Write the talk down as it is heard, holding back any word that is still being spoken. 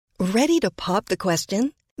Ready to pop the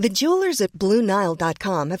question? The jewelers at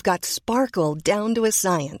BlueNile.com have got sparkle down to a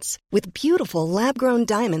science with beautiful lab-grown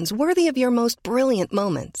diamonds worthy of your most brilliant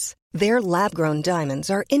moments. Their lab-grown diamonds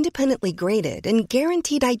are independently graded and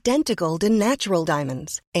guaranteed identical to natural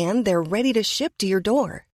diamonds, and they're ready to ship to your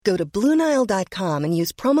door. Go to BlueNile.com and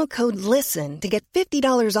use promo code LISTEN to get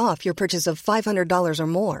 $50 off your purchase of $500 or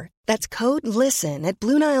more. That's code LISTEN at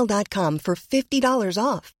BlueNile.com for $50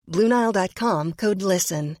 off. BlueNile.com, code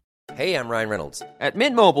LISTEN. Hey, I'm Ryan Reynolds. At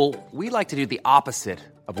Mint Mobile, we like to do the opposite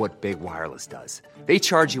of what Big Wireless does. They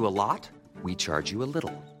charge you a lot, we charge you a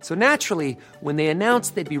little. So naturally, when they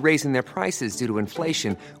announced they'd be raising their prices due to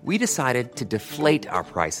inflation, we decided to deflate our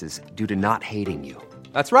prices due to not hating you.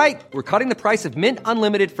 That's right. We're cutting the price of Mint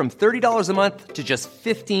Unlimited from $30 a month to just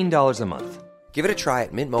 $15 a month. Give it a try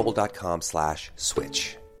at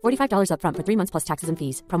mintmobile.com/switch. $45 up front for 3 months plus taxes and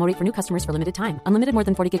fees. Promo rate for new customers for limited time. Unlimited more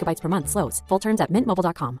than 40 gigabytes per month. Slows full terms at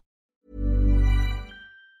mintmobile.com.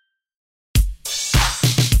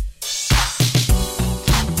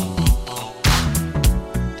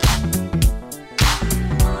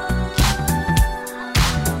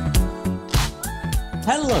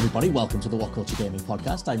 Hello everybody, welcome to the What Culture Gaming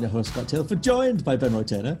Podcast. I'm your host Scott Tilford, joined by Ben Roy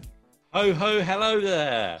Turner. Ho, ho, hello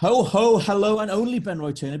there. Ho, ho, hello, and only Ben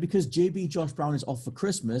Roy Turner, because JB Josh Brown is off for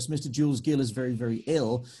Christmas. Mr. Jules Gill is very, very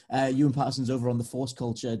ill. Ewan Patterson's over on the Force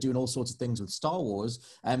Culture doing all sorts of things with Star Wars.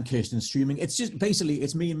 Kirsten's streaming. It's just, basically,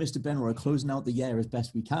 it's me and Mr. Ben Roy closing out the year as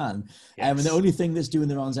best we can. Yes. And the only thing that's doing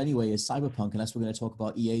the rounds anyway is Cyberpunk, unless we're going to talk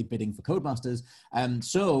about EA bidding for Codemasters.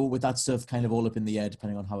 So with that stuff kind of all up in the air,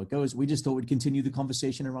 depending on how it goes, we just thought we'd continue the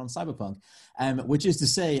conversation around Cyberpunk. Which is to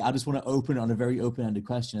say, I just want to open on a very open-ended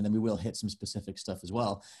question, and then we will hit some specific stuff as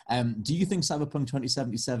well. Do you think Cyberpunk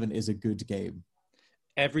 2077 is a good game?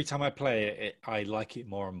 Every time I play it, I like it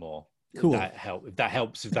more and more. Cool. If that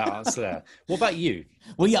helps with that answer there. What about you?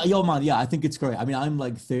 Well, yeah, yo, man, yeah, I think it's great. I mean, I'm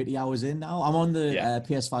like 30 hours in now. I'm on the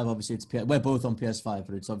PS5, obviously. We're both on PS5,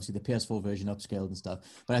 but it's obviously the PS4 version upscaled and stuff.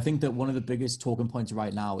 But I think that one of the biggest talking points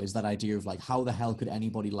right now is that idea of like, how the hell could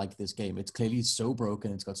anybody like this game? It's clearly so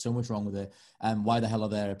broken. It's got so much wrong with it. Why the hell are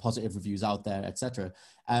there positive reviews out there, etc.?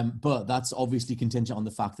 But that's obviously contingent on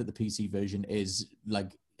the fact that the PC version is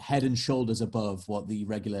like head and shoulders above what the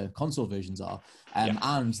regular console versions are.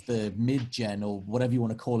 And the mid-gen, or whatever you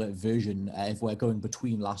want to call it, version, if we're going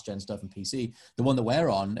between last-gen stuff and PC, the one that we're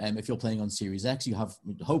on, if you're playing on Series X,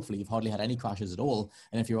 hopefully you've hardly had any crashes at all.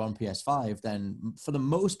 And if you're on PS5, then for the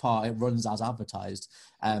most part, it runs as advertised.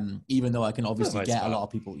 Even though I can obviously get a lot of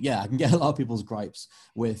people, I can get a lot of people's gripes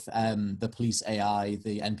with the police AI,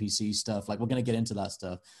 the NPC stuff. Like, we're going to get into that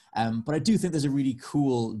stuff. But I do think there's a really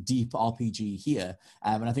cool, deep RPG here.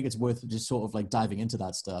 And I think it's worth just sort of like diving into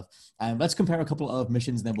that stuff. Let's compare a couple of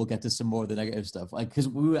missions, and then we'll get to some more of the negative stuff. Like, because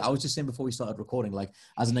I was just saying before we started recording, like,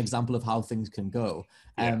 as an example of how things can go.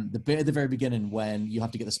 The bit at the very beginning when you have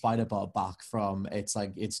to get the spider bot back from, it's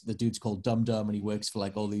the dude's called Dum Dum, and he works for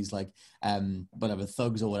like all these like whatever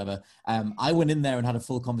thugs or whatever. I went in there and had a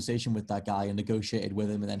full conversation with that guy and negotiated with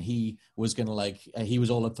him, and then he was gonna he was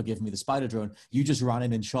all up for giving me the spider drone. You just ran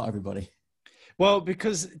in and shot everybody. Well,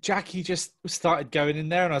 because Jackie just started going in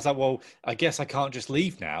there, and I was like, well, I guess I can't just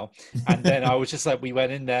leave now. And then I was just like, we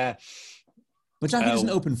went in there. But Jackie doesn't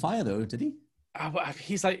open fire, though, did he?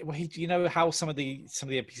 He's like, well, you know how some of the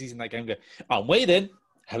NPCs in that game go, I'm waiting.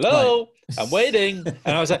 Hello, right. I'm waiting.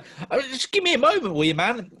 And I was like, just give me a moment, will you,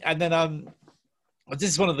 man? And then this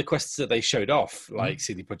is one of the quests that they showed off, like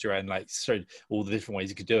CD Projekt and like showed all the different ways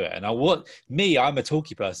you could do it. And I'm a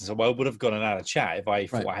talky person, so I would have gone and had a chat if I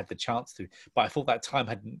thought I had the chance to. But I thought that time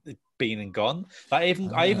hadn't been and gone. Like I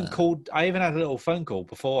even had a little phone call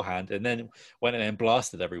beforehand, and then went in and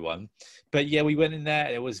blasted everyone. But yeah, we went in there.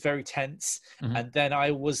 It was very tense, and then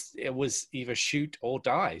it was either shoot or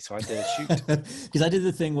die. So I did a shoot because I did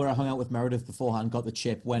the thing where I hung out with Meredith beforehand, got the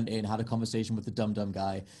chip, went in, had a conversation with the Dum Dum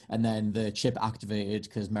guy, and then the chip activated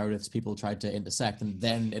because Meredith's people tried to intersect, and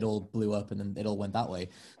then it all blew up, and then it all went that way.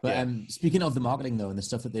 But speaking of the marketing though, and the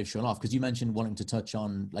stuff that they've shown off, because you mentioned wanting to touch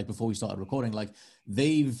on, like, before we started recording, like,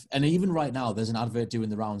 and even right now there's an advert doing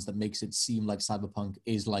the rounds that makes it seem like Cyberpunk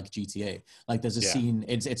is like GTA. Like, there's a scene,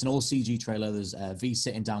 it's an all CG trailer. There's V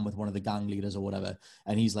sitting down with one of the gang leaders or whatever,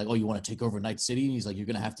 and he's like, oh, you want to take over Night City? And he's like, you're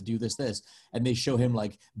gonna have to do this, and they show him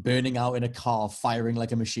like burning out in a car, firing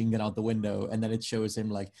like a machine gun out the window, and then it shows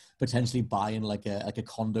him like potentially buying like a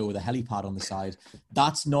condo with a helipad on the side.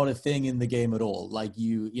 That's not a thing in the game at all. Like,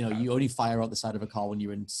 you only fire out the side of a car when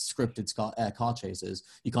you're in scripted car chases.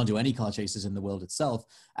 You can't do any car chases in the world itself,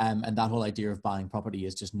 and that whole idea of buying property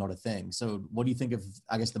is just not a thing. So what do you think of,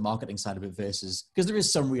 I guess, the marketing side of it versus, because there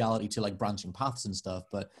is some reality to like branching paths and stuff,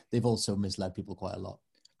 but they've also misled people quite a lot.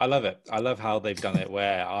 I love it. I love how they've done it.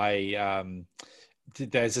 Where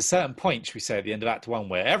there's a certain point, should we say, at the end of Act 1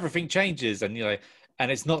 where everything changes, and and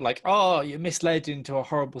it's not like, oh, you're misled into a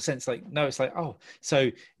horrible sense. Like, no, it's like, oh, so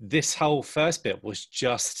this whole first bit was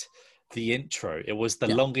just the intro. It was the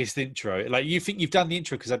longest intro. Like, you think you've done the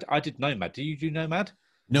intro because I did Nomad. Do you do Nomad?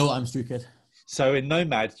 No, I'm stupid. So in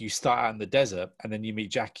Nomad, you start out in the desert, and then you meet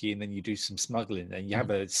Jackie, and then you do some smuggling, and you have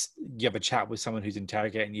a chat with someone who's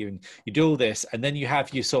interrogating you, and you do all this, and then you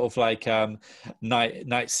have your sort of like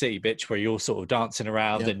night city bitch, where you're sort of dancing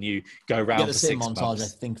around and you go around for 6 months. Montage, I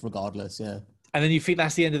think, regardless, yeah. And then you think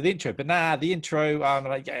that's the end of the intro, but the intro,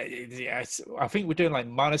 I think we're doing like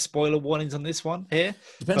minor spoiler warnings on this one here.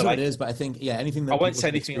 Depends what it is, but I think anything that I won't say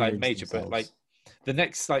anything like major, but like the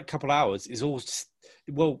next like couple hours is all just,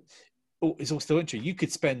 it's all still intro. You could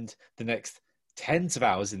spend the next tens of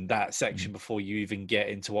hours in that section before you even get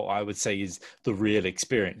into what I would say is the real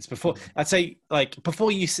experience. Before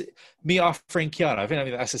you meet Arthur and Keanu, I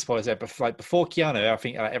think that's a spoiler there, but like before Keanu, I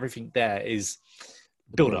think everything there is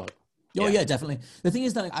built up. Oh yeah, definitely. The thing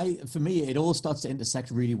is that for me, it all starts to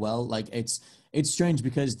intersect really well. Like it's strange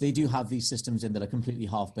because they do have these systems in that are completely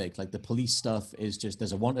half-baked. Like the police stuff is just,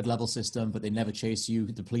 there's a wanted level system, but they never chase you.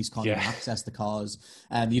 The police can't even access the cars.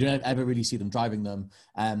 You don't ever really see them driving them.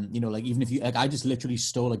 Like even if you, like I just literally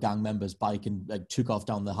stole a gang member's bike and like took off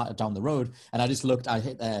down the road, and I just looked, I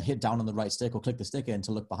hit down on the right stick or click the stick in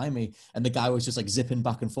to look behind me, and the guy was just like zipping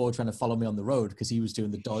back and forward trying to follow me on the road because he was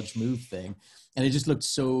doing the dodge move thing. And it just looked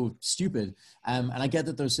so stupid. And I get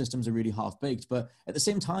that those systems are really half-baked, but at the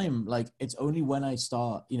same time, like it's only when I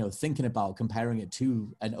start, thinking about comparing it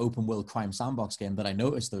to an open world crime sandbox game that I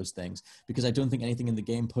notice those things, because I don't think anything in the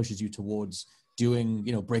game pushes you towards doing,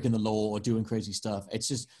 breaking the law or doing crazy stuff. It's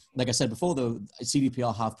just, like I said before, though,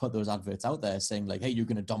 CDPR have put those adverts out there saying like, hey, you're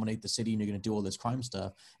going to dominate the city and you're going to do all this crime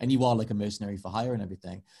stuff. And you are like a mercenary for hire and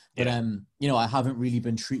everything. But, I haven't really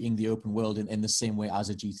been treating the open world in the same way as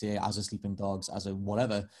a GTA, as a Sleeping Dogs, as a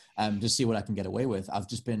whatever, to see what I can get away with. I've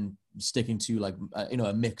just been sticking to like,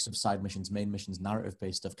 a mix of side missions, main missions,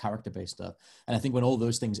 narrative-based stuff, character-based stuff. And I think when all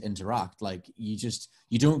those things interact, like you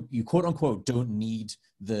quote unquote don't need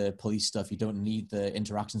the police stuff. You don't need the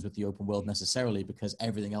interactions with the open world necessarily because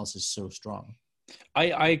everything else is so strong.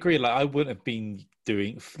 I agree. Like I wouldn't have been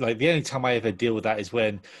doing, like the only time I ever deal with that is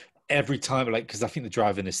when every time, like, because I think the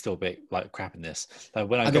driving is still a bit like crap in this. Like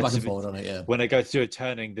when I go back and forward on it, yeah. When I go to do a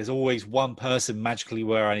turning, there's always one person magically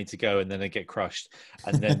where I need to go, and then they get crushed,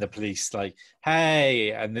 and then the police like,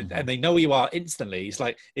 hey, and they know where you are instantly. It's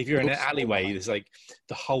like if you're in an alleyway, there's like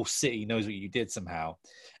the whole city knows what you did somehow,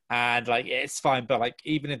 and like it's fine. But like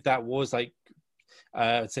even if that was like,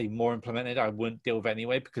 I'd say more implemented, I wouldn't deal with it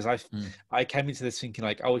anyway, because I came into this thinking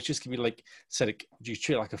like, oh, it's just gonna be like, so like, you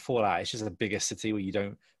treat it like a Fallout. It's just a bigger city where you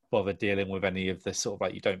don't bother dealing with any of the sort of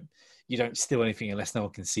like, you don't steal anything unless no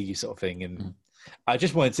one can see you sort of thing. And I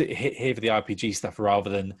just wanted to hit for the RPG stuff rather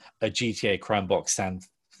than a GTA crime box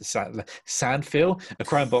sand feel, a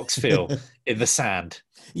crime box feel in the sand.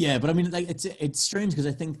 Yeah, but I mean, like it's strange because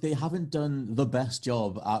I think they haven't done the best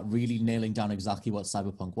job at really nailing down exactly what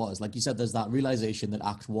Cyberpunk was. Like you said, there's that realization that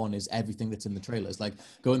Act 1 is everything that's in the trailers. Like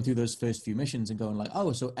going through those first few missions and going like,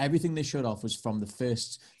 oh, so everything they showed off was from the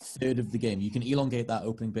first third of the game. You can elongate that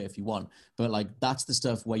opening bit if you want, but like that's the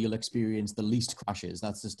stuff where you'll experience the least crashes.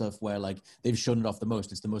 That's the stuff where like they've shown it off the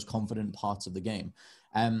most. It's the most confident parts of the game.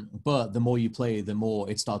 But the more you play, the more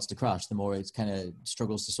it starts to crash, the more it kind of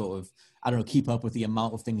struggles to sort of, I don't know, keep up with the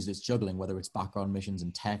amount of things it's juggling, whether it's background missions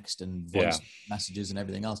and text and voice messages and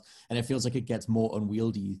everything else. And it feels like it gets more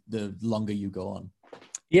unwieldy the longer you go on.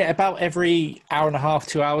 Yeah, about every hour and a half,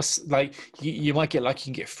 2 hours. Like you might get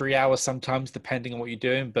lucky, you can get 3 hours sometimes, depending on what you're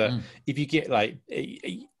doing. But if you get like,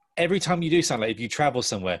 every time you do something, like if you travel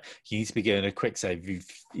somewhere, you need to be getting a quick save.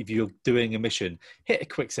 If you're doing a mission, hit a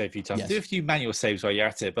quick save a few times. Yes. Do a few manual saves while you're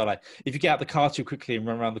at it. But like, if you get out the car too quickly and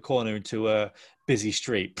run around the corner into a busy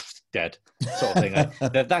street, dead sort of thing.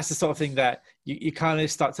 Like, that's the sort of thing that you kind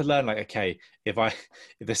of start to learn. Like, okay, if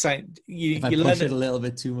they're saying you learn it a little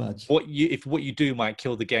bit too much, what you do might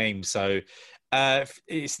kill the game. So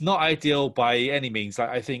it's not ideal by any means. Like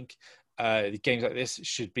I think. The games like this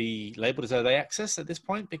should be labeled as early access at this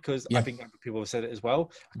point, because I think people have said it as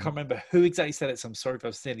well. I can't remember who exactly said it, so I'm sorry if I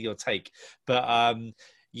was stealing your take. But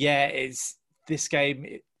it's this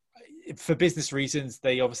game for business reasons.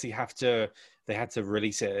 They obviously had to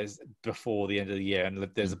release it before the end of the year, and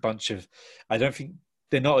there's a bunch of. I don't think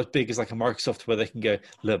they're not as big as like a Microsoft where they can go,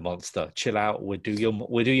 look, Monster, chill out. We'll do your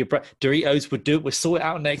Doritos. We'll sort it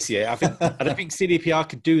out next year. I don't think CDPR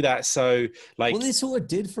could do that. So like, well, they sort of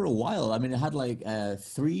did for a while. I mean, it had like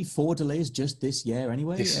 3-4 delays just this year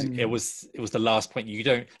anyway. It was the last point. You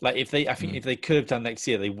don't like if they. I think if they could have done next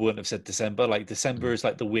year, they wouldn't have said December. Like December is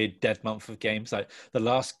like the weird dead month of games. Like the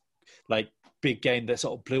last like big game that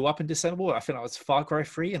sort of blew up in December, I think that was Far Cry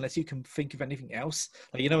 3, unless you can think of anything else.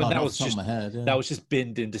 Like, and that was just that was just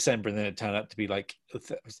binned in December, and then it turned out to be like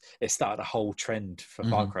it started a whole trend for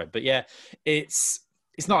Far Cry. But yeah, it's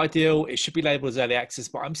not ideal. It should be labeled as early access,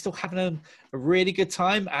 but I'm still having a really good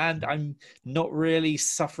time, and I'm not really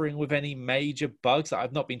suffering with any major bugs.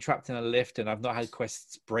 I've not been trapped in a lift, and I've not had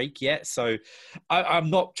quests break yet. So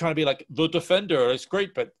I'm not trying to be like the defender. It's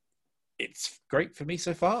great, but it's great for me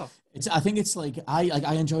so far. I think it's like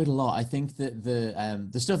I enjoyed it a lot. I think that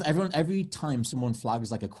the stuff every time someone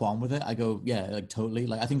flags like a qualm with it, I go, yeah, like totally.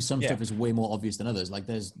 Like I think some stuff is way more obvious than others. Like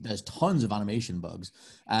there's tons of animation bugs,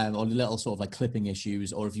 or little sort of like clipping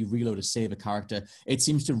issues, or if you reload to save a character, it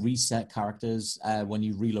seems to reset characters when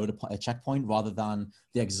you reload a checkpoint rather than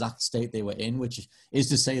the exact state they were in, which is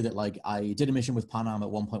to say that like I did a mission with Panam at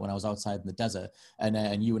one point when I was outside in the desert,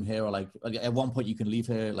 and you and her are like at one point you can leave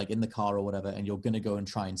her like in the car or whatever, and you're gonna go and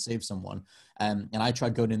try and save someone. And I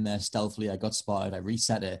tried going in there stealthily. I got spotted. I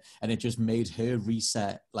reset it, and it just made her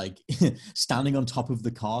reset like standing on top of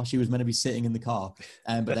the car. She was meant to be sitting in the car,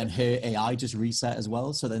 but then her AI just reset as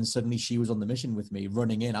well. So then suddenly she was on the mission with me,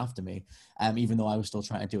 running in after me, even though I was still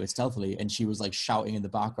trying to do it stealthily. And she was like shouting in the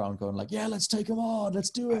background, going like, "Yeah, let's take him on.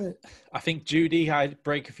 Let's do it." I think Judy had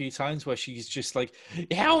break a few times where she's just like,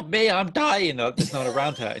 "Help me, I'm dying." There's no one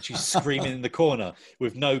around her, and she's screaming in the corner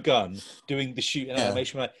with no gun, doing the shooting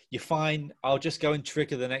animation. Like, "You're fine. I'll just go and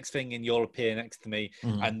trigger the next thing, and you'll appear next to me."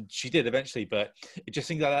 And she did eventually, but it just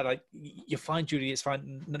things like that. Like, "You're fine, Judy. It's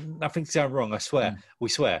fine. Nothing's going wrong. I swear. We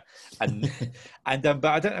swear." And but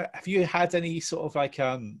I don't know. Have you had any sort of like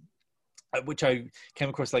which I came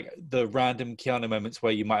across, like the random Keanu moments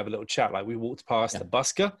where you might have a little chat. Like we walked past a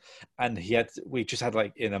busker, and we just had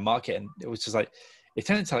like in a market, and it was just like, it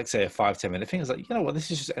turned into like say a 5-10 minute thing. I was like, you know what,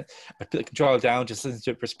 this is just, I put the controller down, just listen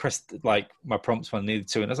to it, just pressed like my prompts when I needed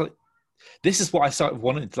to, and I was like, this is what I started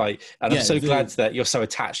wanted, like, and I'm so glad that you're so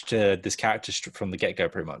attached to this character from the get-go,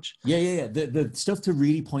 pretty much. Yeah. The stuff to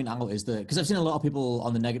really point out is because I've seen a lot of people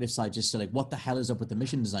on the negative side just say like, what the hell is up with the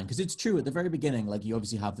mission design? Because it's true at the very beginning, like you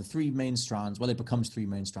obviously have the 3 main strands. Well, it becomes 3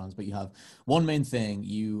 main strands, but you have one main thing.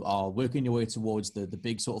 You are working your way towards the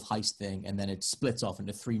big sort of heist thing, and then it splits off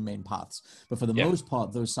into 3 main paths. But for the most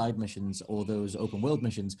part, those side missions or those open world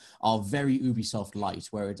missions are very Ubisoft light,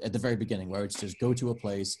 where it's at the very beginning, where it's just go to a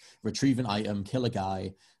place, retrieve an item, kill a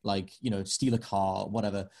guy, like, you know, steal a car,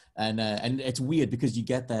 whatever. And it's weird because you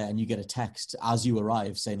get there and you get a text as you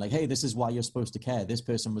arrive saying like, hey, this is why you're supposed to care. This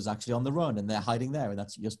person was actually on the run and they're hiding there, and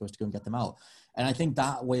that's, you're supposed to go and get them out. And I think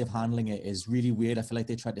that way of handling it is really weird. I feel like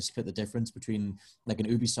they tried to split the difference between like an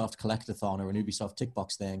Ubisoft collectathon or an Ubisoft tick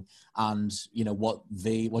box thing and, you know, what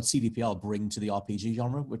CDPR bring to the RPG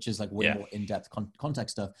genre, which is like way more in-depth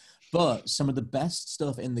context stuff. But some of the best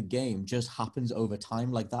stuff in the game just happens over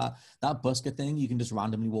time. Like that busker thing, you can just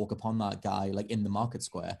randomly walk upon that guy like in the market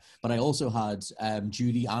square. But I also had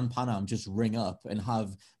Judy and Panam just ring up and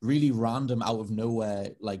have really random out of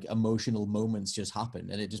nowhere like emotional moments just happen,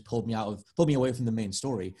 and it just pulled me away from the main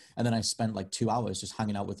story. And then I spent like 2 hours just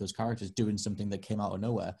hanging out with those characters doing something that came out of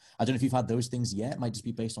nowhere. I don't know if you've had those things yet. It might just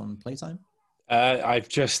be based on playtime. I've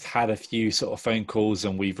just had a few sort of phone calls,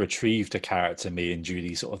 and we've retrieved a character, me and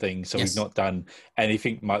Judy, sort of thing. So we've not done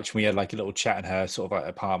anything much. We had like a little chat in her sort of like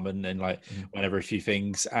apartment, and like went over a few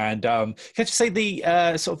things. And can I just say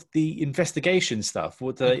the sort of the investigation stuff?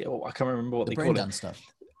 I can't remember what they call it. Stuff.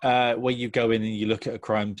 Where you go in and you look at a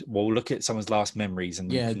crime, look at someone's last memories,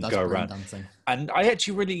 and you can go around. And I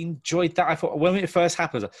actually really enjoyed that. I thought when it first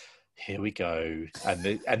happened, here we go, and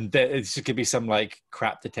it's just gonna be some like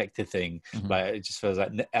crap detective thing, like it just feels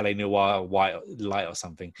like LA Noire White Light or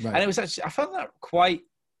something. Right. And it was actually, I found that quite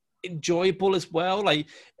enjoyable as well. Like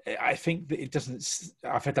I think that it doesn't,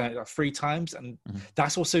 I've had that like 3 times, and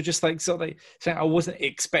that's also just like sort of like saying I wasn't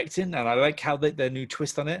expecting, and I like how their new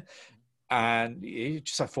twist on it. And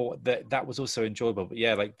I thought that was also enjoyable. But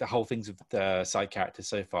yeah, like the whole things with the side characters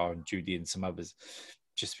so far, and Judy and some others,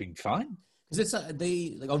 just been fine. Because it's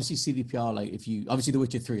they like obviously CDPR, like if you obviously The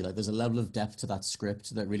Witcher 3, like there's a level of depth to that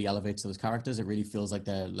script that really elevates those characters. It really feels like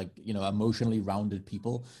they're like, you know, emotionally rounded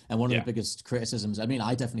people. And one of the biggest criticisms, I mean,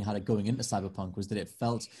 I definitely had it going into Cyberpunk, was that it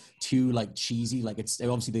felt too like cheesy. Like it's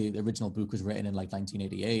obviously the original book was written in like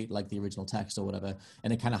 1988, like the original text or whatever,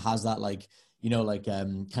 and it kind of has that like, like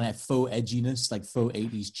kind of faux edginess, like faux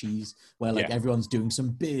 80s cheese, where like everyone's doing some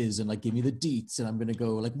biz and like give me the deets and I'm gonna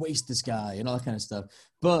go like waste this guy and all that kind of stuff.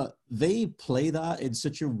 But they play that in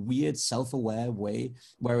such a weird self-aware way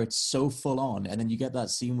where it's so full on, and then you get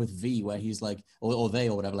that scene with V where he's like, or they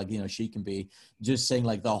or whatever, like, she can be just saying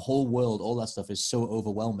like the whole world, all that stuff is so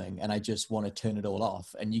overwhelming and I just want to turn it all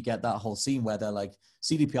off. And you get that whole scene where they're like,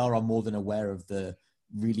 CDPR are more than aware of the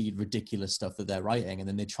really ridiculous stuff that they're writing, and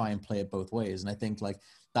then they try and play it both ways. And I think like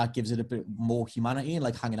that gives it a bit more humanity, and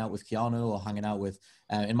like hanging out with Keanu or hanging out with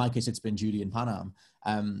in my case it's been Judy and Panam.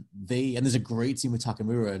 And there's a great scene with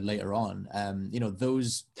Takamura later on.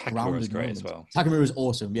 Those Takamura's great as well. Takamura's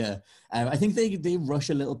awesome. I think they rush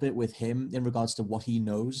a little bit with him in regards to what he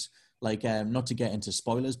knows. Like, not to get into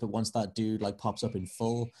spoilers, but once that dude like pops up in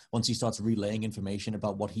full, once he starts relaying information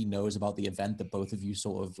about what he knows about the event that both of you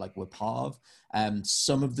sort of like were part of,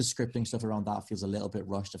 some of the scripting stuff around that feels a little bit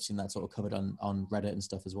rushed. I've seen that sort of covered on Reddit and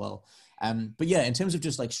stuff as well. But yeah, in terms of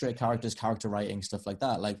just like straight characters, character writing, stuff like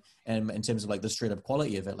that, like in terms of like the straight up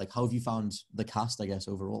quality of it, like how have you found the cast, I guess,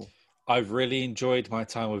 overall? I've really enjoyed my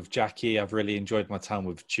time with Jackie. I've really enjoyed my time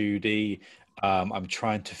with Judy. I'm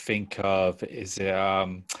trying to think of, is it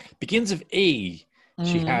begins with E?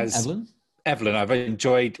 She has Evelyn. I've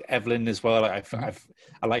enjoyed Evelyn as well.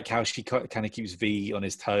 I like how she kind of keeps V on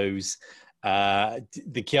his toes. The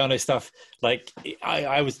Keanu stuff, like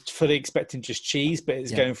I was fully expecting just cheese, but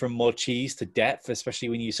it's going from more cheese to depth, especially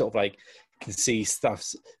when you sort of like can see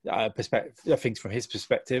stuff's things from his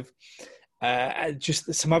perspective.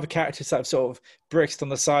 Just some other characters that I've sort of bricked on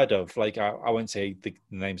the side of, like I won't say the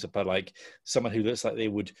names, but like someone who looks like they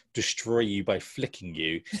would destroy you by flicking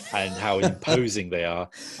you, and how imposing they are.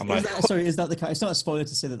 I'm like, is that the character? It's not a spoiler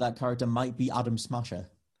to say that character might be Adam Smasher.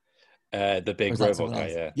 The big robot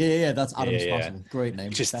guy, yeah. That's Adam Smasher. Great name.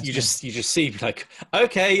 You just see like,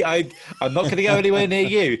 okay, I'm not going to go anywhere near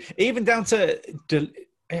you. Even down to.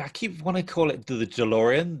 I keep wanting to call it the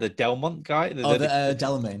DeLorean, the Delmont guy. The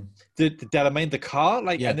Delamain. The Delamain, the car,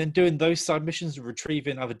 and then doing those side missions,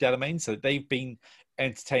 retrieving other Delamains. So they've been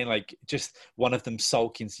entertaining, like just one of them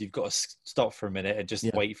sulking, so you've got to stop for a minute and just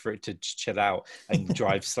wait for it to chill out and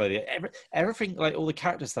drive slowly. Everything, like all the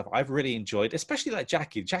character stuff, I've really enjoyed, especially like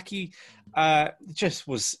Jackie. Jackie just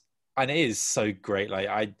was and is so great. Like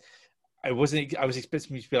I was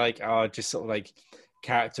expecting me to be like, just sort of like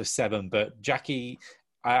character 7, but Jackie,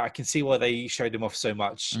 I can see why they showed him off so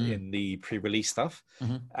much in the pre-release stuff.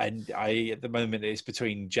 And at the moment, it's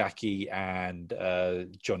between Jackie and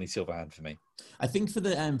Johnny Silverhand for me. I think for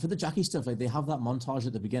the Jackie stuff, like they have that montage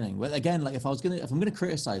at the beginning. Well, again, like if I'm gonna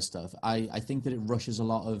criticize stuff, I think that it rushes a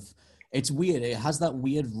lot of. It's weird. It has that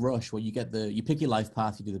weird rush where you pick your life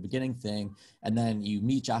path, you do the beginning thing, and then you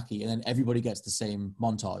meet Jackie, and then everybody gets the same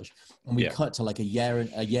montage. And we cut to like a year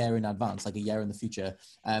in advance, like a year in the future,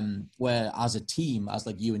 where as a team, as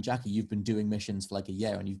like you and Jackie, you've been doing missions for like a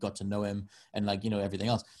year and you've got to know him and like, everything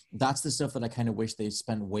else. That's the stuff that I kind of wish they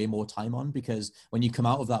spent way more time on, because when you come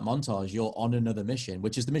out of that montage, you're on another mission,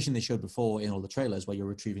 which is the mission they showed before in all the trailers, where you're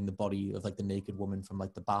retrieving the body of like the naked woman from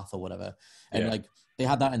like the bath or whatever. And like they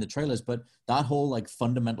had that in the trailers, but that whole like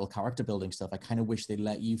fundamental character building stuff, I kind of wish they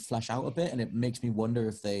let you flesh out a bit. And it makes me wonder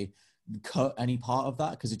if they cut any part of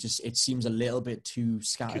that, because it seems a little bit too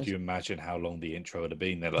scattered. Could you imagine how long the intro would have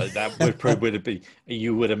been there? Like that would have been,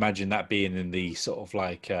 you would imagine that being in the sort of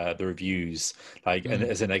like the reviews, like and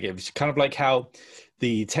as a negative. It's kind of like how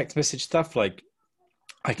the text message stuff, like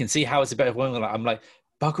I can see how it's a bit of one. Like, I'm like,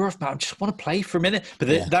 bugger off, man, I just want to play for a minute.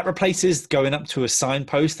 But that replaces going up to a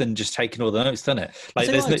signpost and just taking all the notes, doesn't it? Like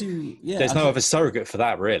there's no other surrogate for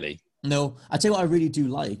that, really. No, I tell you what I really do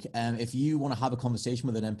like. If you want to have a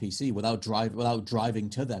conversation with an NPC without driving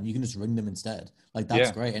to them, you can just ring them instead. Like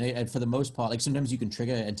that's great. And for the most part, like sometimes you can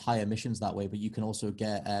trigger entire missions that way, but you can also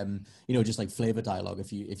get just like flavor dialogue.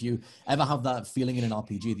 If you ever have that feeling in an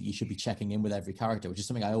RPG that you should be checking in with every character, which is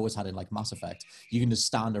something I always had in like Mass Effect, you can just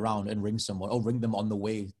stand around and ring someone or ring them on the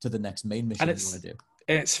way to the next main mission you want to do.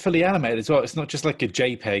 It's fully animated as well. It's not just like a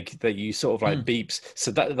JPEG that you sort of like beeps. So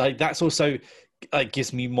that like that's also like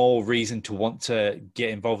gives me more reason to want to get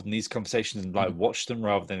involved in these conversations and like watch them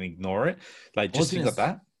rather than ignore it. Like just things like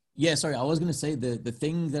that. Yeah, sorry. I was going to say the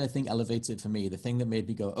thing that I think elevates it for me, the thing that made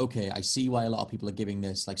me go, okay, I see why a lot of people are giving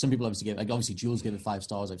this. Like some people obviously Jules gave it 5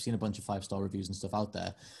 stars. I've seen a bunch of 5-star reviews and stuff out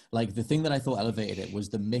there. Like the thing that I thought elevated it was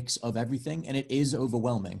the mix of everything. And it is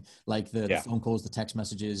overwhelming. Like the phone calls, the text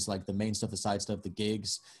messages, like the main stuff, the side stuff, the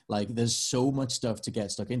gigs. Like there's so much stuff to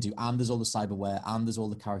get stuck into. And there's all the cyberware and there's all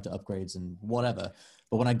the character upgrades and whatever.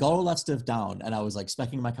 But when I got all that stuff down and I was like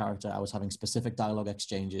specing my character, I was having specific dialogue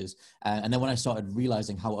exchanges. And then when I started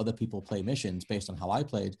realizing how other people play missions based on how I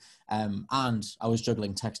played, and I was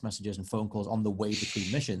juggling text messages and phone calls on the way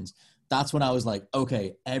between missions, that's when I was like,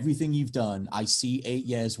 okay, everything you've done, I see 8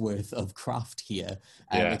 years worth of craft here.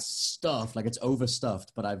 And it's stuffed, like it's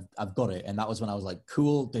overstuffed, but I've got it. And that was when I was like,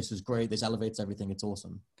 cool, this is great. This elevates everything. It's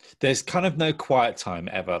awesome. There's kind of no quiet time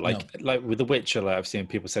ever. Like with The Witcher, like I've seen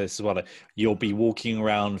people say this as well. Like, you'll be walking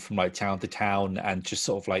around from like town to town and just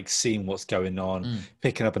sort of like seeing what's going on,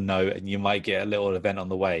 picking up a note, and you might get a little event on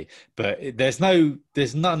the way. But there's none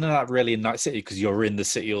of that really in Night City because you're in the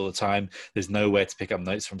city all the time. There's nowhere to pick up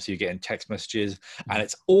notes from, so you're getting text messages, and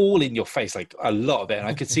it's all in your face, like a lot of it. And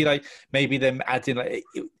I could see like maybe them adding like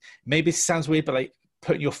maybe it sounds weird, but like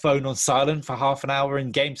putting your phone on silent for half an hour in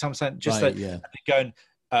game sometimes, just going,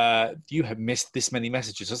 you have missed this many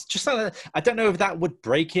messages. It's just like, I don't know if that would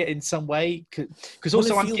break it in some way, because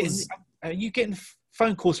also are you getting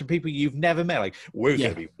phone calls from people you've never met, like, we're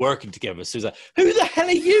going to be working together. So it's like, who the hell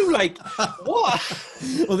are you? Like, what?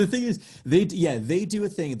 Well, the thing is, they do a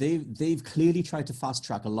thing. They've clearly tried to fast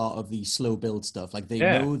track a lot of the slow build stuff. Like, they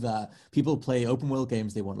know that people play open world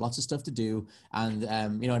games, they want lots of stuff to do, and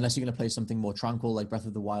unless you're going to play something more tranquil like Breath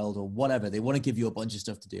of the Wild or whatever, they want to give you a bunch of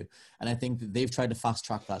stuff to do. And I think that they've tried to fast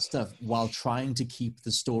track that stuff while trying to keep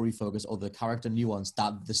the story focus or the character nuance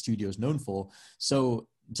that the studio is known for. So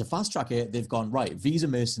to fast track it, they've gone, right, V's a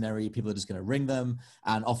mercenary, people are just going to ring them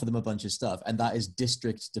and offer them a bunch of stuff. And that is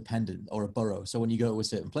district dependent, or a borough. So when you go to a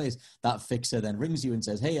certain place, that fixer then rings you and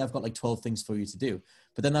says, hey, I've got like 12 things for you to do.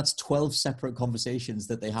 But then that's 12 separate conversations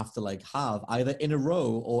that they have to like have either in a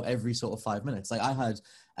row or every sort of 5 minutes. Like I had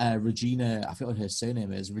Regina, I forget what her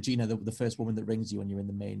surname is, Regina, the first woman that rings you when you're in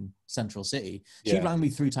the main central city. She rang me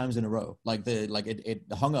 3 times in a row. Like it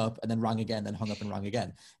hung up and then rang again, then hung up and rang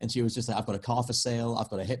again. And she was just like, I've got a car for sale, I've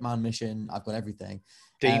got a Hitman mission, I've got everything.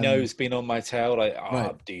 Dino's been on my tail, like,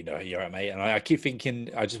 right. Dino, you're right, mate. And I keep thinking,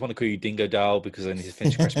 I just want to call you Dingo Doll because I need to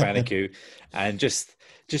finish Crash Bandicoot. And just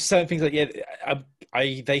certain things like,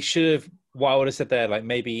 they should have, what I would have said there, like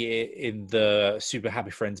maybe in the Super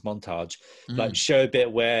Happy Friends montage, like show a bit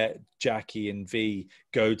where Jackie and V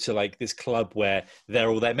go to like this club where they're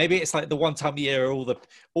all there. Maybe it's like the one time a year all the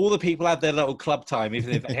people have their little club time,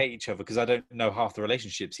 even if they hate each other, because I don't know half the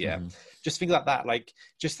relationships yet. Just things like that, like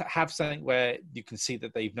just have something where you can see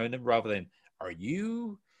that they've known them rather than, are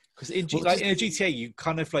you? Because in a GTA, you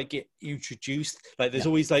kind of like get introduced. Like there's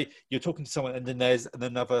always like you're talking to someone, and then there's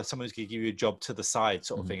someone who's going to give you a job to the side,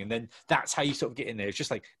 sort of thing, and then that's how you sort of get in there. It's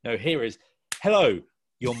just like, no, here is, hello,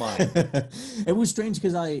 you're mine. It was strange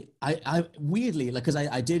because I weirdly, like, because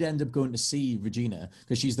I did end up going to see Regina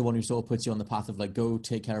because she's the one who sort of puts you on the path of like, go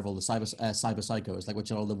take care of all the cyber psychos, like,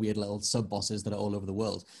 which are all the weird little sub bosses that are all over the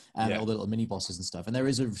world, and all the little mini bosses and stuff. And there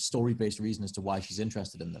is a story based reason as to why she's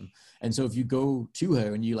interested in them. And so if you go to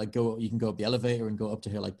her and you like you can go up the elevator and go up to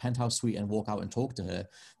her like penthouse suite and walk out and talk to her,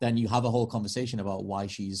 then you have a whole conversation about why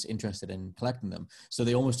she's interested in collecting them. So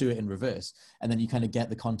they almost do it in reverse, and then you kind of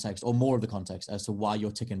get the context or more of the context as to why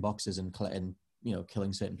you're ticking boxes and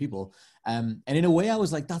killing certain people. And in a way I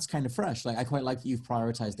was like, that's kind of fresh. Like I quite like that you've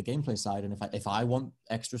prioritized the gameplay side, and if I want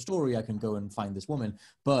extra story, I can go and find this woman.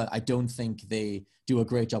 But I don't think they do a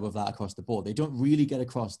great job of that across the board. They don't really get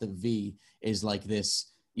across that V is like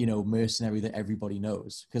this mercenary that everybody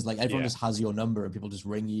knows, because like everyone just has your number and people just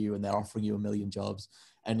ring you and they're offering you a million jobs.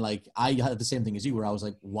 And like I had the same thing as you, where I was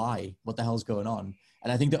like, why? What the hell's going on?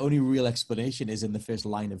 And I think the only real explanation is in the first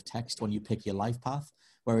line of text when you pick your life path,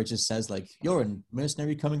 where it just says like, you're a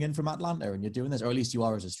mercenary coming in from Atlanta and you're doing this, or at least you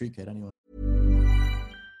are as a street kid anyway.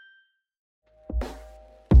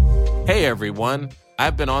 Hey everyone,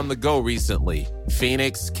 I've been on the go recently.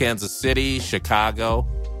 Phoenix, Kansas City, Chicago.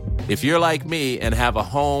 If you're like me and have a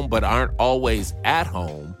home but aren't always at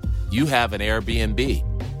home, you have an Airbnb.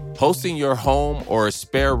 Hosting your home or a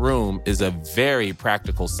spare room is a very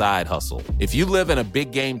practical side hustle. If you live in a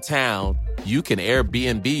big game town, you can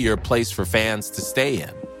Airbnb your place for fans to stay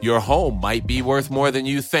in. Your home might be worth more than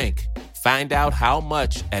you think. Find out how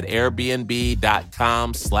much at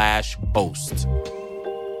airbnb.com/host.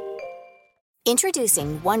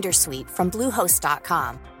 Introducing Wondersuite from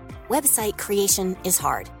Bluehost.com. Website creation is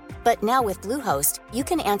hard, but now with Bluehost, you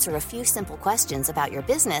can answer a few simple questions about your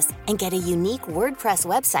business and get a unique WordPress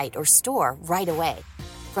website or store right away.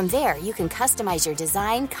 From there, you can customize your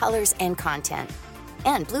design, colors, and content.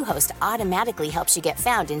 And Bluehost automatically helps you get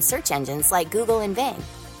found in search engines like Google and Bing.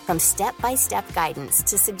 From step-by-step guidance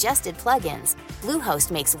to suggested plugins,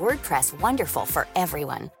 Bluehost makes WordPress wonderful for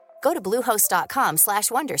everyone. Go to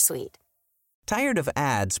Bluehost.com/Wondersuite. Tired of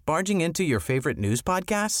ads barging into your favorite news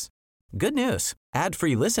podcasts? Good news.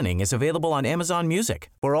 Ad-free listening is available on Amazon Music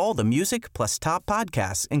for all the music plus top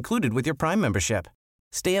podcasts included with your Prime membership.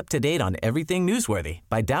 Stay up to date on everything newsworthy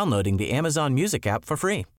by downloading the Amazon Music app for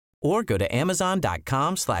free or go to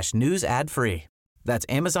amazon.com/news ad free. That's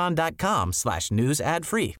amazon.com/news ad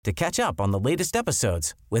free to catch up on the latest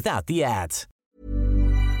episodes without the ads.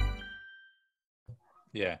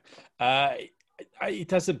 Yeah. It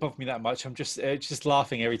doesn't bother me that much. I'm just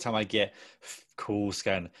laughing every time I get calls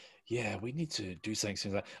going, yeah, we need to do something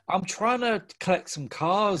soon. I'm trying to collect some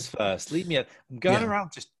cars first. Leave me. I'm going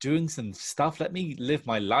around just doing some stuff. Let me live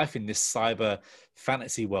my life in this cyber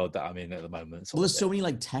fantasy world that I'm in at the moment. Well, there's so many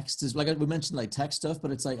like texts, like we mentioned, like text stuff,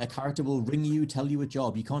 but it's like a character will ring you, tell you a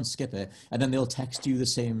job, you can't skip it, and then they'll text you the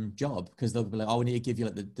same job because they'll be like, oh, we need to give you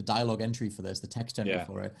like the dialogue entry for this, the text entry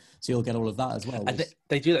for it, so you'll get all of that as well. And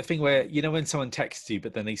they do that thing where, you know, when someone texts you,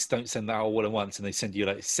 but then they don't send that all at once, and they send you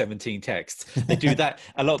like 17 texts. They do that.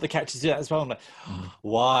 A lot of the characters do that as well. I'm like,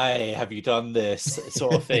 why have you done this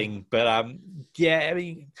sort of thing? But yeah, I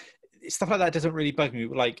mean, stuff like that doesn't really bug me.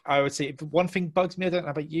 Like, I would say if one thing bugs me, I don't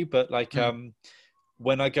know about you, but like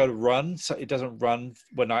when I go to run, so it doesn't run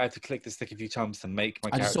when I have to click the stick a few times to make my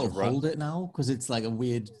character run. I just sort of hold it now because it's like a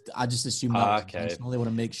weird, I just assume that they want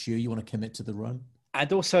to make sure you want to commit to the run.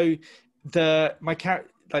 And also my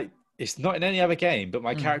character, like, it's not in any other game, but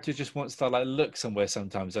my character just wants to like look somewhere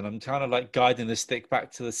sometimes, and I'm kind of like guiding the stick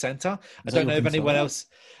back to the center. I don't know if anyone else.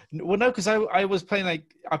 Well, no, because I was playing,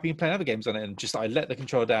 like, I've been playing other games on it, and just I let the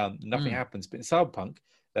controller down, nothing happens. But in Cyberpunk,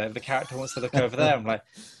 the character wants to look over there. I'm like,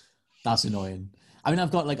 that's annoying. I mean,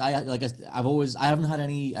 I've got I haven't had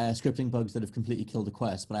any scripting bugs that have completely killed the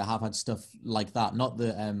quest, but I have had stuff like that. Not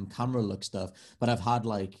the camera look stuff, but I've had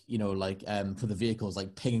for the vehicles,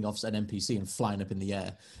 like pinging off an NPC and flying up in the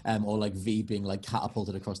air, or like V being like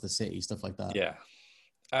catapulted across the city, stuff like that. Yeah,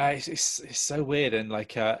 it's so weird, and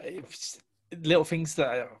like little things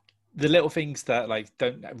that like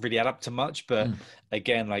don't really add up to much, but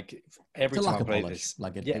again, like every time I play this,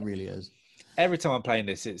 like it really is. Every time I'm playing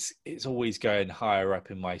this, it's always going higher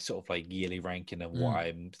up in my sort of like yearly ranking of what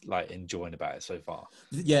I'm like enjoying about it so far.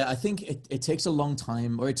 Yeah, I think it takes a long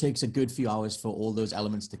time, or it takes a good few hours for all those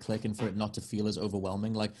elements to click and for it not to feel as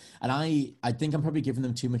overwhelming. Like, and I think I'm probably giving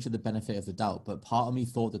them too much of the benefit of the doubt, but part of me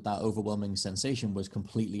thought that overwhelming sensation was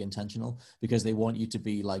completely intentional because they want you to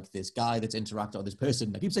be like this guy that's interacting, or this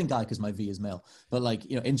person. I keep saying guy because my V is male, but like,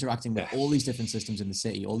 you know, interacting with all these different systems in the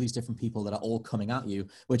city, all these different people that are all coming at you,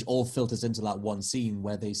 which all filters into that one scene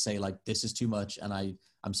where they say like, this is too much and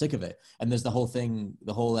I'm sick of it. And there's the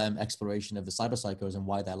whole exploration of the cyber psychos and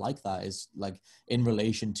why they're like that is like in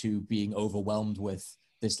relation to being overwhelmed with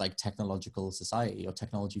this like technological society or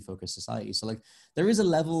technology focused society. So like there is a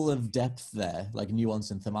level of depth there, like nuance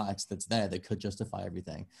and thematics that's there that could justify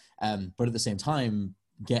everything. But at the same time,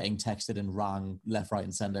 getting texted and rang left, right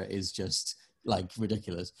and center is just like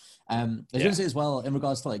ridiculous. I was gonna say as well, in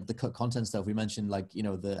regards to like the content stuff, we mentioned like, you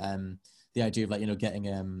know, the idea of like, you know, getting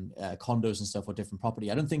condos and stuff or different property.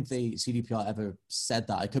 I don't think the CDPR ever said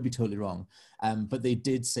that. I could be totally wrong. But they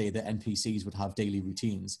did say that NPCs would have daily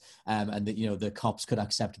routines and that, you know, the cops could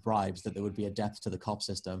accept bribes, that there would be a depth to the cop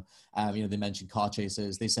system. You know, they mentioned car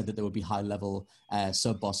chasers. They said that there would be high level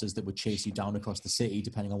sub-bosses that would chase you down across the city,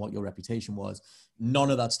 depending on what your reputation was. None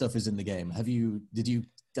of that stuff is in the game. Did you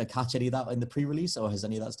catch any of that in the pre-release, or has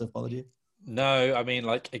any of that stuff bothered you? No, I mean,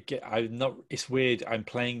 like, again, I'm not. It's weird. I'm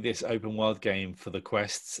playing this open world game for the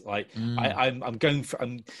quests. Like, I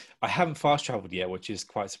haven't fast traveled yet, which is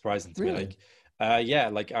quite surprising to me. Like,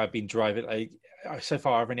 like I've been driving. So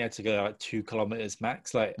far, I've only had to go like 2 kilometers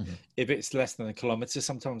max. Like, if it's less than a kilometer,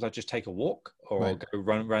 sometimes I just take a walk or I'll go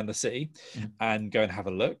run around the city and go and have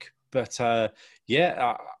a look. But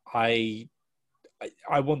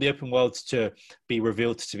I want the open world to be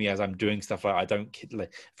revealed to me as I'm doing stuff. Like, I don't,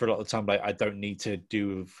 like, for a lot of the time, like, I don't need to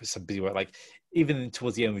do some busy work. Like, even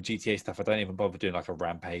towards the end with GTA stuff, I don't even bother doing like a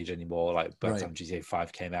rampage anymore. Like, by the time GTA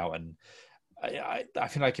 5 came out, and I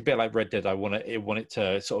feel like a bit like Red Dead, I want it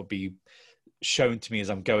to sort of be shown to me as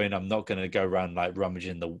I'm going. I'm not going to go around like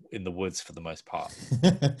rummaging in the woods for the most part.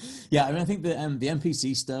 Yeah, I mean, I think the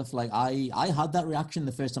NPC stuff, like I had that reaction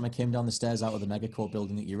the first time I came down the stairs out of the Megacorp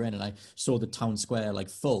building that you're in, and I saw the town square like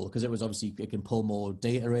full, because it was obviously, it can pull more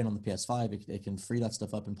data in on the PS5, it can free that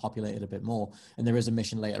stuff up and populate it a bit more. And there is a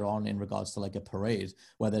mission later on in regards to like a parade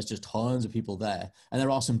where there's just tons of people there, and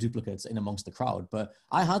there are some duplicates in amongst the crowd. But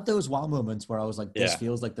I had those wow moments where I was like, this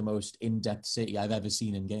feels like the most in-depth city I've ever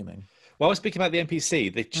seen in gaming. Well, I was speaking about the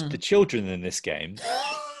NPC, the children in this game.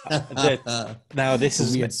 Now, this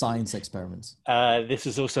is weird science experiments. This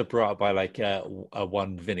is also brought up by like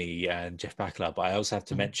one Vinny and Jeff Backlund, but I also have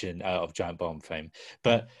to mention of Giant Bomb fame.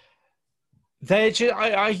 But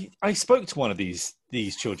I spoke to one of these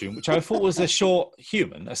children, which I thought was a small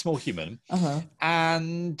human,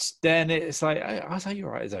 and then it's like I was like,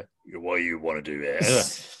 "You're right." It's like, "What do you want to do here?"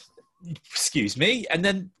 Excuse me, and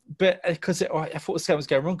then but because I thought something was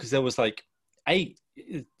going wrong because there was like eight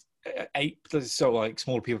sort of like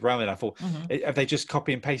smaller people around me. And I thought, have they just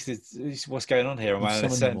copy and pasted what's going on here? Am I in a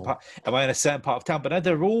certain part of town? But no,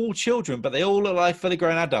 they're all children, but they all look like fully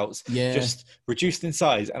grown adults, just reduced in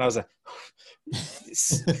size. And I was like,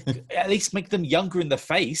 at least make them younger in the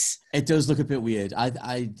face. It does look a bit weird. I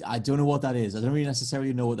don't know what that is. I don't really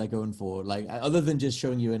necessarily know what they're going for, like other than just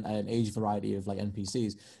showing you an age variety of like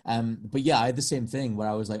NPCs. But yeah, I had the same thing where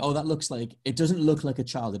I was like, oh, that looks like, it doesn't look like a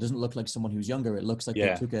child. It doesn't look like someone who's younger. It looks like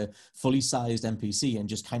they took a fully sized NPC and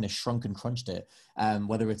just kind of shrunk and crunched it.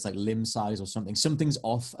 Whether it's like limb size or something's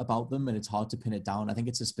off about them and it's hard to pin it down. I think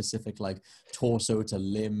it's a specific like torso to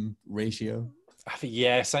limb ratio. I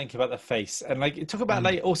think, something about the face. And like talk about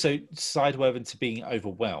like also sidewoven to being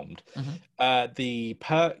overwhelmed. The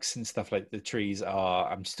perks and stuff like the trees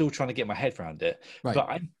I'm still trying to get my head around it. Right. But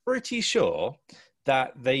I'm pretty sure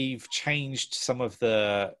that they've changed some of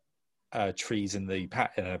the trees in the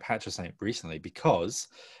patch or something recently, because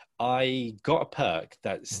I got a perk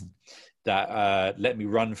that let me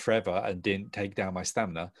run forever and didn't take down my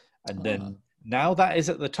stamina. And then now that is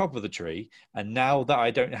at the top of the tree, and now that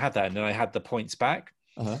I don't have that, and then I had the points back.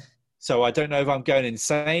 So I don't know if I'm going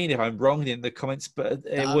insane, if I'm wrong in the comments, but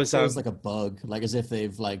it was like a bug, like as if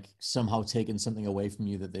they've like somehow taken something away from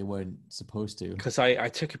you that they weren't supposed to. Because I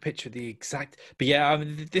took a picture of the exact, but yeah, I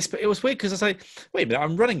mean, it was weird because I was like, wait a minute,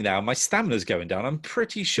 I'm running now, my stamina's going down. I'm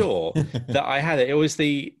pretty sure that I had it. It was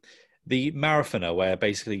the marathoner where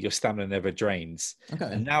basically your stamina never drains.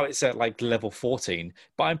 And now it's at like level 14,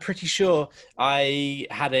 but I'm pretty sure I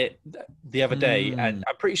had it the other day, and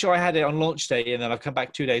I'm pretty sure I had it on launch day, and then I've come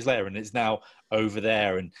back 2 days later and it's now over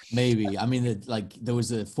there. And maybe, I mean, like there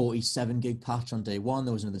was a 47 gig patch on day one,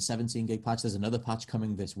 there was another 17 gig patch, there's another patch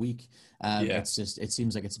coming this week. It's just, it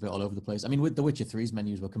seems like it's a bit all over the place. I mean, with The Witcher 3's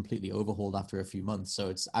menus were completely overhauled after a few months, so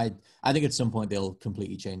it's I think at some point they'll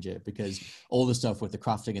completely change it, because all the stuff with the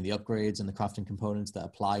crafting and the upgrades and the crafting components that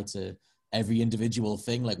apply to every individual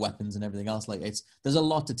thing, like weapons and everything else, like there's a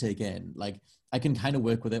lot to take in. Like I can kind of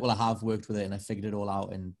work with it. Well, I have worked with it and I figured it all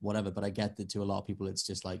out and whatever, but I get that to a lot of people it's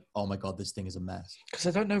just like, oh my god, this thing is a mess. Because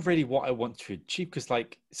I don't know really what I want to achieve, because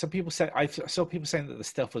like some people say, I saw people saying that the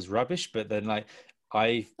stealth was rubbish, but then like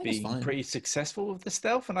I've been pretty successful with the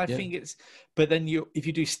stealth, and I think it's, but then if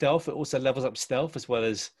you do stealth, it also levels up stealth as well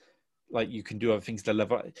as like you can do other things to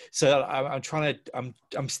level. So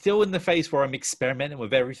I'm still in the phase where I'm experimenting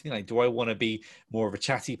with everything. Like, do I want to be more of a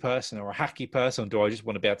chatty person or a hacky person? Do I just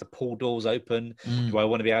want to be able to pull doors open? Do I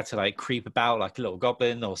want to be able to like creep about like a little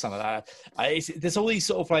goblin or something like that? There's all these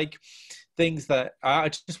sort of like things that I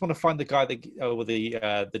just want to find the guy or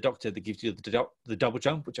the doctor that gives you the double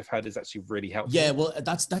jump, which I've heard is actually really helpful. Yeah, well,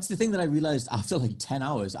 that's the thing that I realized after like 10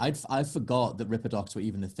 hours. I forgot that Ripperdocs were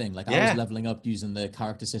even a thing. Like I was leveling up using the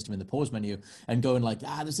character system in the pause menu and going like,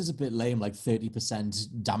 this is a bit lame, like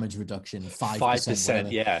 30% damage reduction,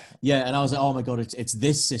 5%. Yeah, and I was like, oh my god, it's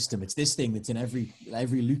this system, it's this thing that's in every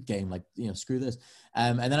loot game. Like, you know, screw this.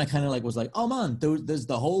 And then I kind of like was like, oh man, there's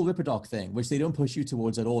the whole Ripperdoc thing, which they don't push you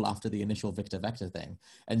towards at all after the initial Victor Vector thing.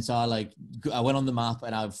 And so I went on the map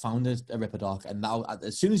and I found a Ripperdoc. And now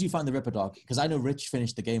as soon as you find the Ripperdoc, because I know Rich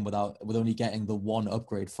finished the game with only getting the one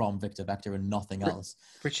upgrade from Victor Vector and nothing else.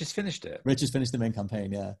 Rich has finished it. Rich has finished the main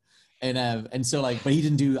campaign, yeah. And so like, but he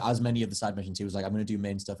didn't do as many of the side missions. He was like, I'm going to do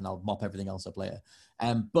main stuff and I'll mop everything else up later.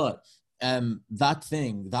 But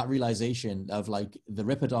that realization of like the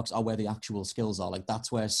Ripperdocs are where the actual skills are. Like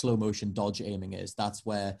that's where slow motion dodge aiming is. That's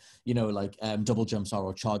where, you know, like double jumps are,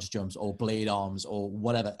 or charge jumps, or blade arms, or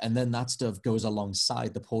whatever. And then that stuff goes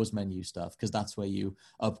alongside the pause menu stuff, because that's where you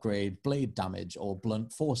upgrade blade damage or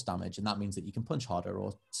blunt force damage, and that means that you can punch harder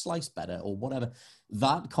or slice better or whatever.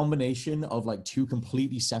 That combination of like two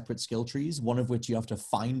completely separate skill trees, one of which you have to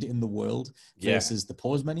find in the world versus the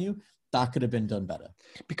pause menu, that could have been done better.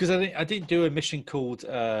 Because I didn't do a mission called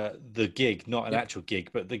The Gig, not an actual gig,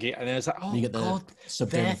 but The Gig. And I was like, oh, you get God,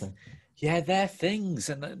 thing. Yeah, they're things.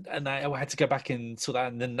 And I had to go back and sort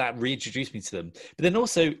that, and then that reintroduced me to them. But then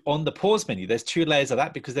also on the pause menu, there's two layers of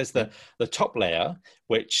that, because there's the top layer,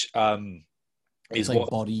 which is like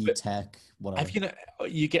body, tech, whatever.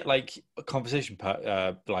 You get like a conversation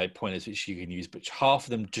like pointers which you can use, but half of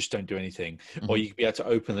them just don't do anything. Or you can be able to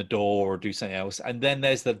open the door or do something else. And then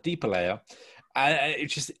there's the deeper layer. And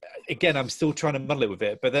it's just, again, I'm still trying to muddle it with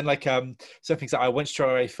it. But then like some things that I went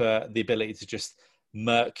straight away for the ability to just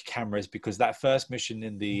murk cameras, because that first mission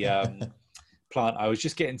in the plant, I was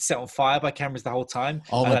just getting set on fire by cameras the whole time.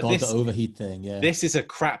 Oh my God, the overheat thing. Yeah. This is a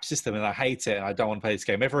crap system and I hate it and I don't want to play this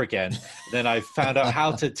game ever again. Then I found out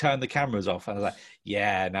how to turn the cameras off. And I was like,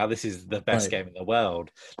 yeah, now this is the best game in the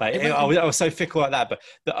world. Like I was so fickle like that, but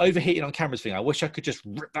the overheating on cameras thing, I wish I could just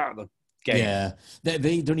rip out the game. Yeah,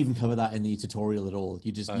 they don't even cover that in the tutorial at all.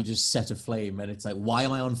 You just set a flame and it's like, why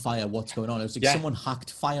am I on fire? What's going on? It's like someone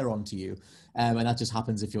hacked fire onto you. And that just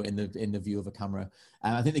happens if you're in the view of a camera.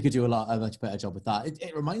 I think they could do a much better job with that.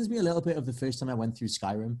 It reminds me a little bit of the first time I went through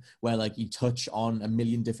Skyrim, where like you touch on a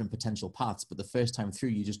million different potential paths, but the first time through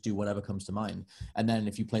you just do whatever comes to mind. And then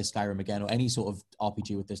if you play Skyrim again or any sort of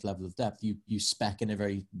RPG with this level of depth, you spec in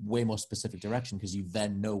a way more specific direction because you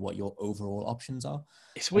then know what your overall options are.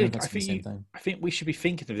 It's weird. I think we should be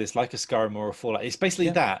thinking of this like a Skyrim or a Fallout. It's basically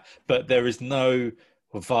that, but there is no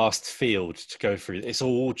vast field to go through. It's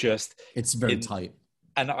all just very tight,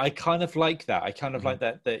 and I kind of like that. I kind of like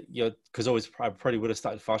that you're, because I probably would have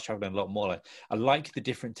started fast traveling a lot more. Like I like the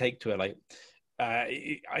different take to it. Like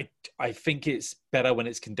I think it's better when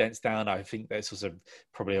it's condensed down. I think that's also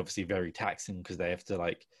probably obviously very taxing because they have to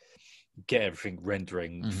like get everything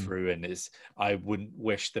rendering through, and I wouldn't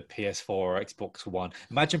wish the PS4 or Xbox One.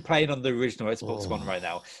 Imagine playing on the original Xbox One right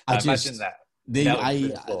now. Imagine that.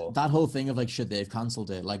 That whole thing of like, should they have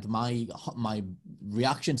cancelled it? Like my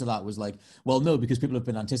reaction to that was like, well, no, because people have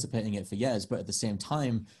been anticipating it for years, but at the same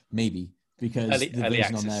time, maybe because the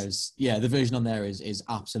version on there is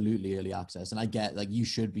absolutely early access, and I get like you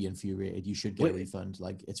should be infuriated, you should get a refund,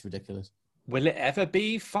 like it's ridiculous. Will it ever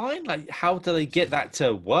be fine? Like, how do they get that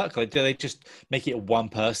to work? Like, do they just make it one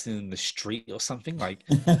person in the street or something? Like,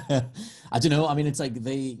 I don't know. I mean, it's like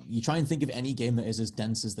you try and think of any game that is as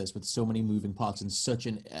dense as this with so many moving parts and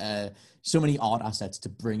so many art assets to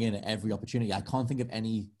bring in at every opportunity. I can't think of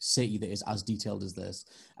any city that is as detailed as this,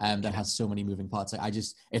 that has so many moving parts. Like,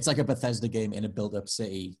 it's like a Bethesda game in a built-up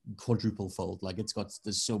city, quadruple fold. Like,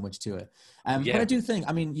 there's so much to it. But I do think,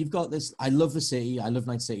 I mean, you've got this. I love the city. I love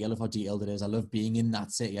Night City. I love how detailed it is. I love being in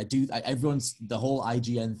that city. Everyone's the whole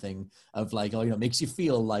IGN thing of like, oh, makes you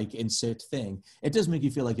feel like insert thing. It does make you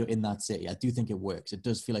feel like you're in that city. I do think it works. It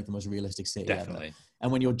does feel like the most realistic city Definitely. ever.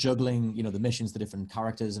 And when you're juggling, the missions, the different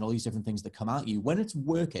characters and all these different things that come at you, when it's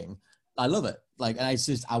working, I love it. Like, and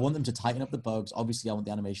I want them to tighten up the bugs. Obviously, I want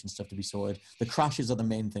the animation stuff to be sorted. The crashes are the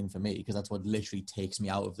main thing for me because that's what literally takes me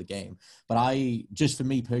out of the game. But for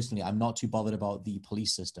me personally, I'm not too bothered about the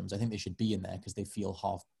police systems. I think they should be in there because they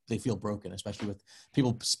feel broken, especially with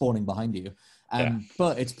people spawning behind you.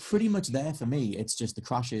 But it's pretty much there for me. It's just the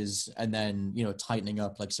crashes and then, tightening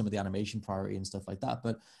up like some of the animation priority and stuff like that.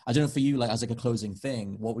 But I don't know for you, like as like a closing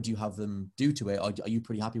thing, what would you have them do to it? Are you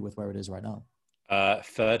pretty happy with where it is right now?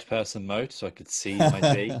 Third person mode, so I could see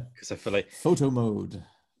my D because I feel like photo mode.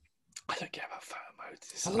 I don't care about photo mode.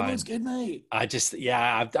 Photo mode's good, mate.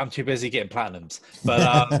 I'm too busy getting platinums.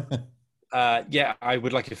 But I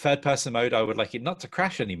would like a third person mode. I would like it not to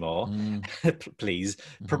crash anymore, please.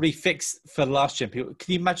 Probably fix for last gen people.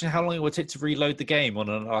 Can you imagine how long it would take to reload the game on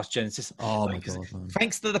a last gen system? Oh my God, man.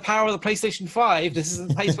 Thanks to the power of the PlayStation 5, this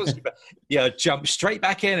isn't PlayStation. Jump straight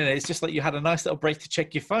back in, and it's just like you had a nice little break to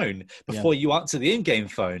check your phone before you answer the in-game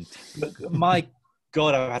phone. But my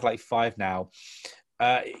God, I've had like 5 now.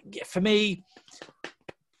 For me,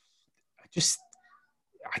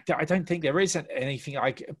 I don't think there is anything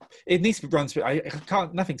it needs to be run through. I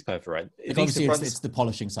can't. Nothing's perfect, right? It's the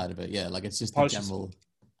polishing side of it, yeah. Like it's just the general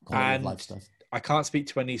quality of life stuff. I can't speak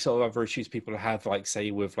to any sort of other issues people have, like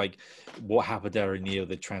say with like what happened there in the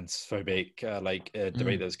transphobic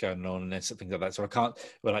debate that's going on and things like that. So I can't.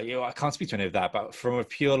 I can't speak to any of that. But from a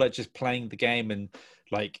pure just playing the game and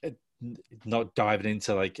not diving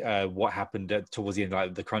into what happened towards the end,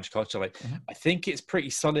 like the crunch culture, I think it's pretty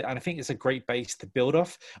solid, and I think it's a great base to build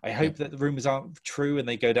off. I hope that the rumors aren't true and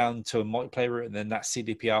they go down to a multiplayer route and then that's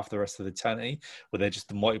CDPR for the rest of the eternity, where they're just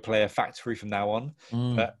the multiplayer factory from now on.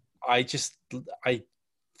 But I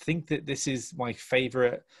think that this is my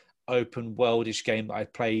favorite open worldish game that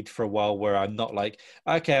I've played for a while, where I'm not like,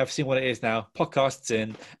 okay, I've seen what it is now, podcast's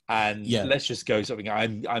in, and let's just go something.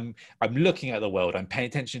 I'm looking at the world, I'm paying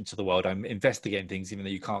attention to the world, I'm investigating things, even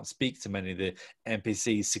though you can't speak to many of the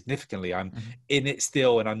NPCs significantly. I'm in it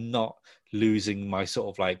still, and I'm not losing my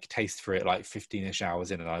sort of taste for it 15-ish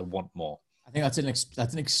hours in, and I want more. I think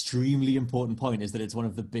that's an extremely important point, is that it's one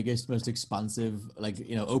of the biggest, most expansive,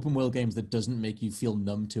 open world games that doesn't make you feel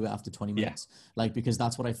numb to it after 20 minutes. Because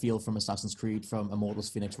that's what I feel from Assassin's Creed, from Immortals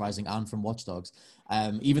Phoenix Rising, and from Watch Dogs.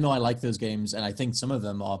 Even though I like those games, and I think some of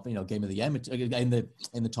them are, game of the year, in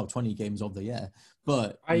the top 20 games of the year.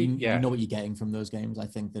 But you know what you're getting from those games. I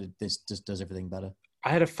think that this just does everything better. I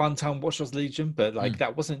had a fun time Watch Dogs Legion, but like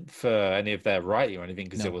that wasn't for any of their writing or anything,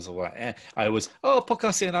 because it was all like, I was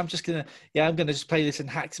podcasting, and I'm gonna just play this and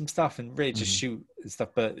hack some stuff and really just shoot and stuff.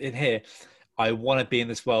 But in here, I want to be in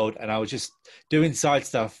this world, and I was just doing side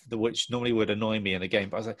stuff which normally would annoy me in a game.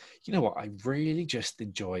 But I was like, you know what? I really just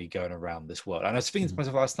enjoy going around this world. And I was thinking to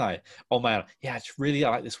myself last night, oh man, yeah, I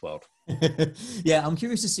like this world. Yeah, I'm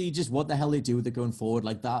curious to see just what the hell they do with it going forward.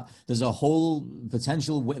 Like that, there's a whole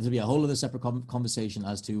potential to be a whole other separate conversation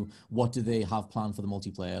as to what do they have planned for the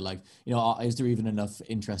multiplayer. Like, you know, is there even enough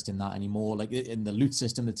interest in that anymore? Like in the loot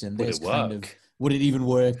system that's in this kind of. Would it even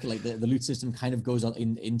work? Like the loot system kind of goes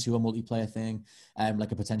into a multiplayer thing,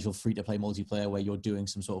 like a potential free-to-play multiplayer where you're doing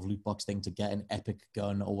some sort of loot box thing to get an epic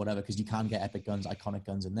gun or whatever, because you can get epic guns, iconic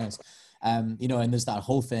guns in this. You know, and there's that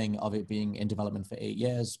whole thing of it being in development for 8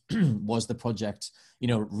 years. Was the project, you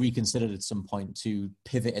know, reconsidered at some point to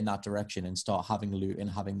pivot in that direction and start having loot and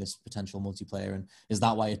having this potential multiplayer? And is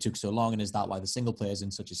that why it took so long? And is that why the single player is in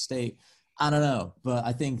such a state? I don't know, but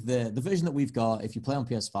I think the version that we've got, if you play on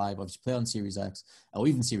PS5 or if you play on Series X or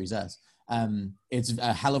even Series S, it's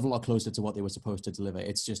a hell of a lot closer to what they were supposed to deliver.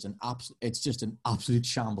 It's just an absolute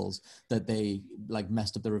shambles that they like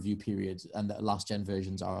messed up the review period, and the last gen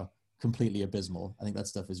versions are completely abysmal. I think that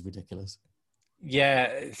stuff is ridiculous. Yeah,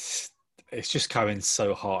 it's just coming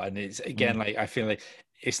so hot, and it's again like I feel like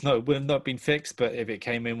would have not been fixed. But if it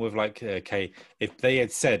came in with like, okay, if they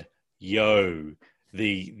had said, yo,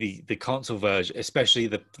 the console version, especially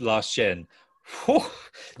the last gen,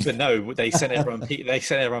 but no, they sent it around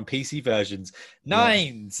PC versions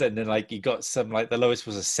 9s, and then like you got some, like the lowest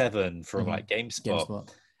was a 7 from like GameSpot.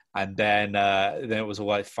 And then it was all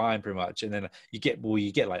like fine, pretty much. And then you get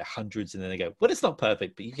like hundreds, and then they go, well, it's not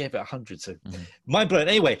perfect, but you gave it 100, so mind blown.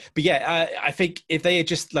 Anyway, but yeah, I think if they had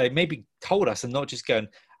just like maybe told us and not just going,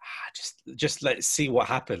 just let's see what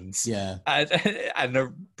happens,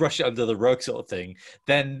 and brush it under the rug sort of thing,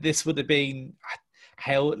 then this would have been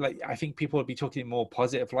hell. Like I think people would be talking more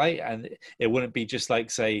positive light, and it wouldn't be just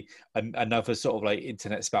like say another sort of like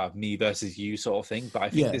internet spout of me versus you sort of thing. But I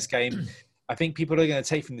think this game. I think people are going to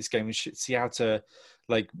take from this game and see how to,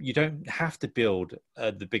 like, you don't have to build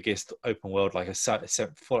the biggest open world like a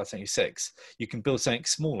Fallout 76. You can build something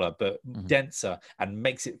smaller but denser, and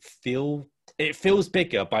makes it feels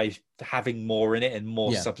bigger by having more in it and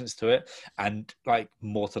more substance to it, and like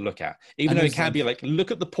more to look at. Even though it can be like,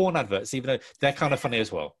 look at the porn adverts, even though they're kind of funny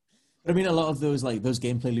as well. I mean, a lot of those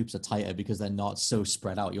gameplay loops are tighter because they're not so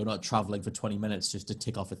spread out. You're not traveling for 20 minutes just to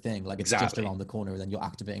tick off a thing. Like it's just around the corner, and then you're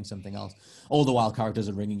activating something else. All the while characters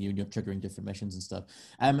are ringing you and you're triggering different missions and stuff.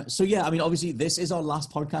 So yeah, I mean, obviously this is our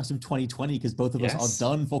last podcast of 2020 because both of us are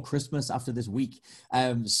done for Christmas after this week.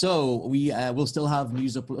 So we will still have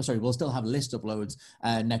we'll still have list uploads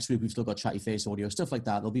next week. We've still got Chatty Face audio, stuff like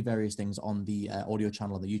that. There'll be various things on the audio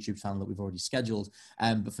channel, on the YouTube channel that we've already scheduled.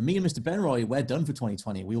 But for me and Mr. Benroy, we're done for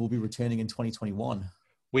 2020. We will be returning in 2021.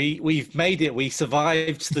 We've made it. We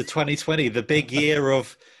survived the 2020, the big year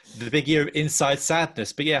of inside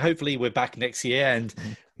sadness. But yeah, hopefully we're back next year, and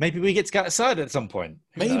maybe we get to get outside at some point.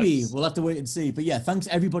 Maybe we'll have to wait and see. But yeah, thanks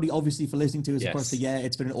everybody, obviously, for listening to us across the year.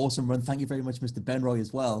 It's been an awesome run. Thank you very much, Mr. Benroy,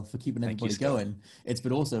 as well, for keeping everybody going. It's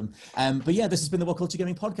been awesome. But yeah, this has been the What Culture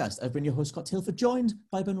Gaming Podcast. I've been your host, Scott Tilford, joined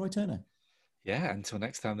by Benroy Turner. Yeah, until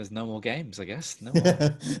next time, there's no more games, I guess. No more.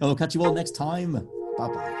 And we'll catch you all next time.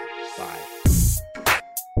 Bye-bye. Bye.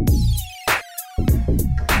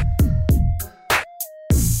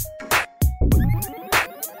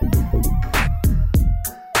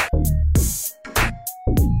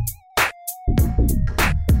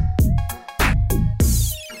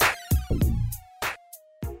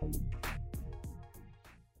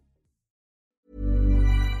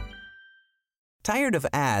 Tired of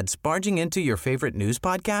ads barging into your favorite news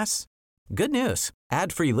podcasts? Good news.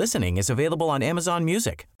 Ad-free listening is available on Amazon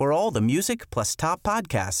Music for all the music plus top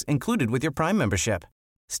podcasts included with your Prime membership.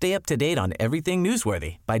 Stay up to date on everything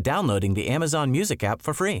newsworthy by downloading the Amazon Music app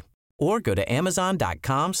for free, or go to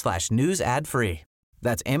amazon.com/news ad free.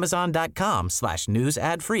 That's amazon.com/news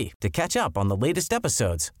ad free to catch up on the latest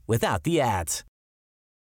episodes without the ads.